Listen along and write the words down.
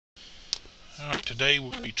Alright, today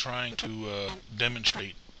we'll be trying to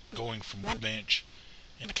demonstrate going from Workbench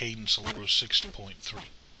into Cadence Allegro 60.3.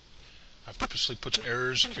 I've purposely put some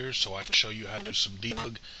errors here so I can show you how to do some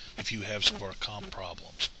debug if you have some of our common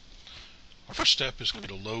problems. Our first step is going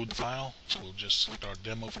to load the file, so we'll just select our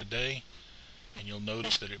demo for today, and you'll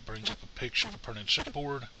notice that it brings up a picture of the printed circuit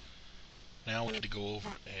board. Now we need to go over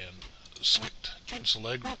and select Cadence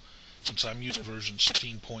Allegro. Since I'm using version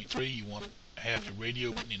 16.3, you want to have your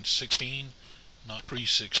radio in 16, not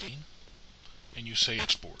pre-16, and you say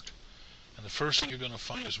export. And the first thing you're going to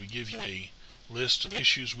find is we give you a list of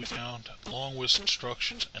issues we found, along with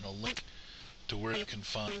instructions and a link to where you can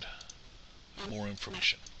find more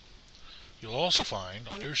information. You'll also find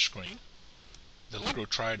on your screen that Allegro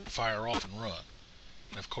tried to fire off and run.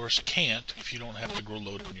 And of course it can't if you don't have Allegro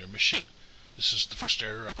loaded on your machine. This is the first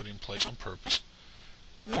error I put in place on purpose.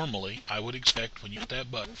 Normally, I would expect when you hit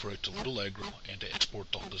that button for it to load Allegro and to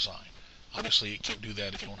export the whole design. Obviously, it can't do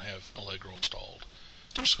that if you don't have Allegro installed.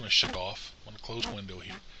 So I'm just going to shut off. I'm going to close the window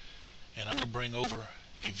here. And I'm going to bring over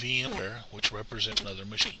a VMware, which represents another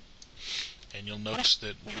machine. And you'll notice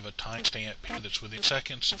that we have a timestamp here that's within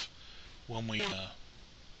seconds of when we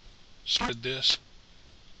started this.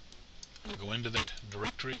 I'll go into that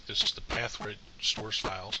directory. This is the path where it stores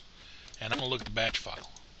files. And I'm going to look at the batch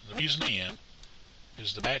file. And the reason I am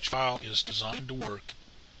is the batch file is designed to work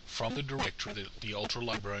from the directory that the Ultra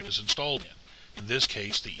Librarian is installed in this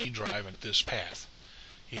case the E drive and this path.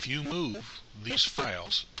 If you move these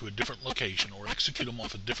files to a different location or execute them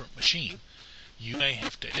off a different machine, you may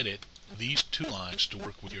have to edit these two lines to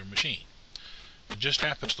work with your machine. It just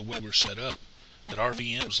happens the way we're set up that our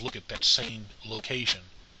VMs look at that same location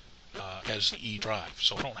as the E drive,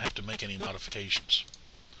 so I don't have to make any modifications.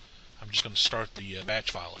 I'm just going to start the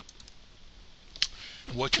batch file up.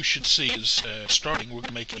 What you should see is, starting, we're going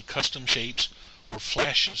to make any custom shapes or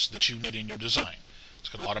flashes that you need in your design. It's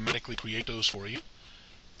going to automatically create those for you,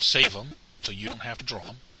 save them so you don't have to draw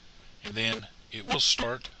them, and then it will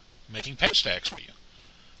start making pad stacks for you.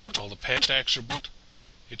 Once all the pad stacks are built,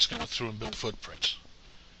 it's going to go through and build footprints.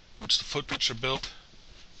 Once the footprints are built,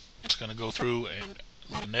 it's going to go through and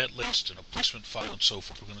a net list and a placement file and so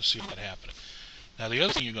forth. We're going to see that happening. Now the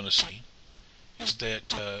other thing you're going to see is that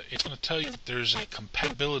it's going to tell you that there's a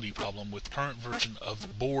compatibility problem with the current version of the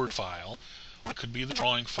board file. It could be the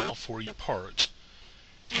drawing file for your parts.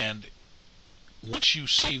 And once you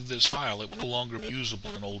save this file, it will no longer be usable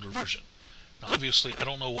in an older version. Now obviously, I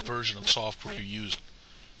don't know what version of software you're using.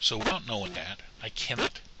 So without knowing that, I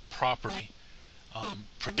cannot properly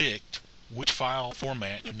predict which file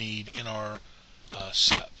format you need in our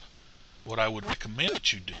setup. What I would recommend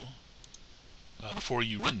that you do before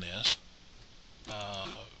you run this,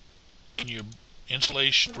 in your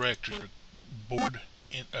installation directory, board,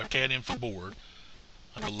 CAD info board,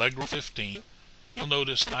 under Allegro 15, you'll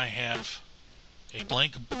notice I have a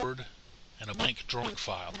blank board and a blank drawing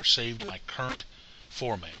file. They're saved in my current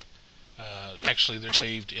format. Actually, they're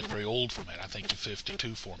saved in a very old format, I think the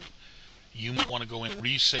 52 format. You might want to go in and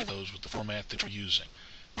resave those with the format that you're using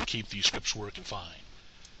to keep these scripts working fine.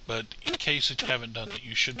 But in case that you haven't done it,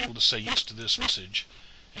 you should be able to say yes to this message,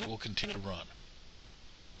 and it will continue to run.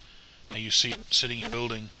 Now you see it sitting and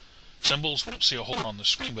building symbols. We don't see a whole lot on the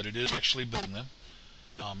screen, but it is actually building them.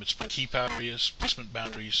 It's for key boundaries, placement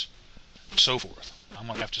boundaries, and so forth. I'm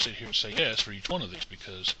going to have to sit here and say yes for each one of these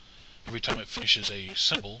because every time it finishes a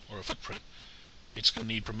symbol or a footprint, it's going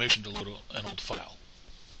to need permission to load an old file.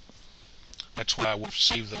 That's why I will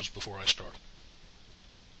save those before I start.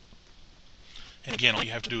 And again, all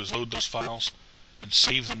you have to do is load those files and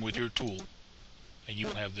save them with your tool, and you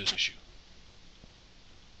won't have this issue.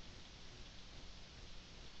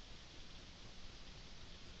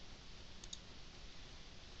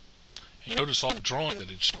 And notice all the drawing that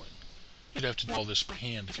it's doing. You'd have to do all this by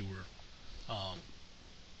hand if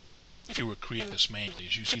you were creating this manually.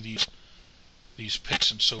 As you see these picks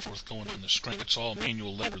and so forth going on the screen, it's all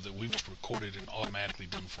manual labor that we've just recorded and automatically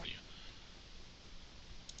done for you.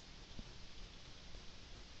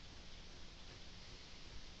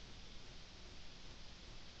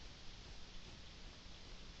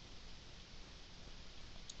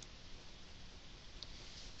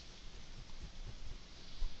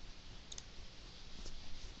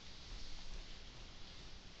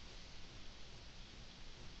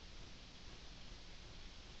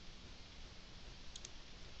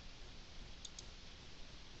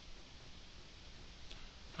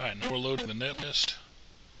 Alright, now we're loading the net list.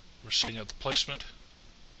 We're setting up the placement.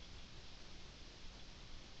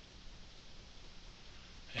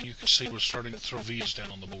 And you can see we're starting to throw V's down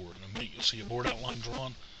on the board. In a minute you'll see a board outline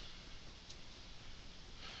drawn.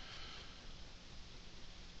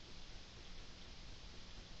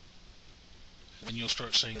 and you'll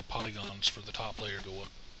start seeing polygons for the top layer go up.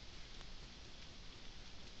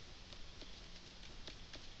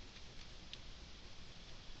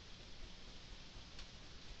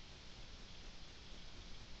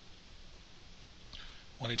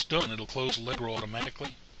 When it's done, it'll close Allegro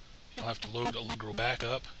automatically. You'll have to load Allegro back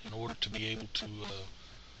up in order to be able to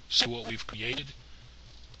see what we've created.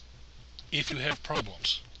 If you have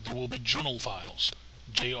problems, there will be journal files,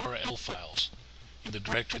 JRL files, in the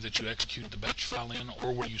directory that you executed the batch file in,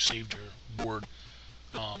 or where you saved your board,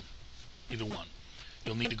 either one.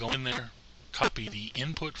 You'll need to go in there, copy the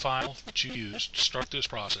input file that you used to start this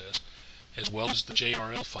process, as well as the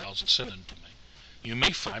JRL files, and send them to me. You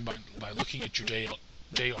may find by looking at your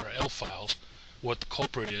JRL files what the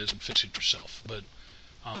culprit is and fix it yourself, but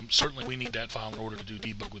certainly we need that file in order to do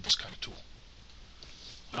debug with this kind of tool.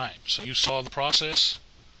 Alright, so you saw the process.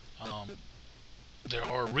 There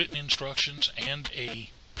are written instructions and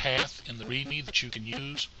a path in the README that you can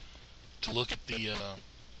use to look at the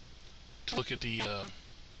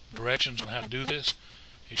directions on how to do this.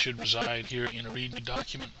 It should reside here in a README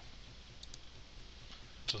document.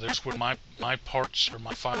 So there's where my parts or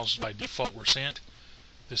my files by default were sent.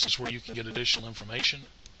 This is where you can get additional information.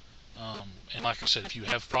 And like I said, if you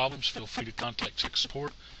have problems, feel free to contact tech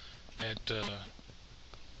support at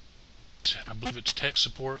I believe it's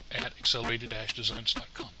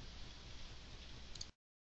techsupport@accelerated-designs.com.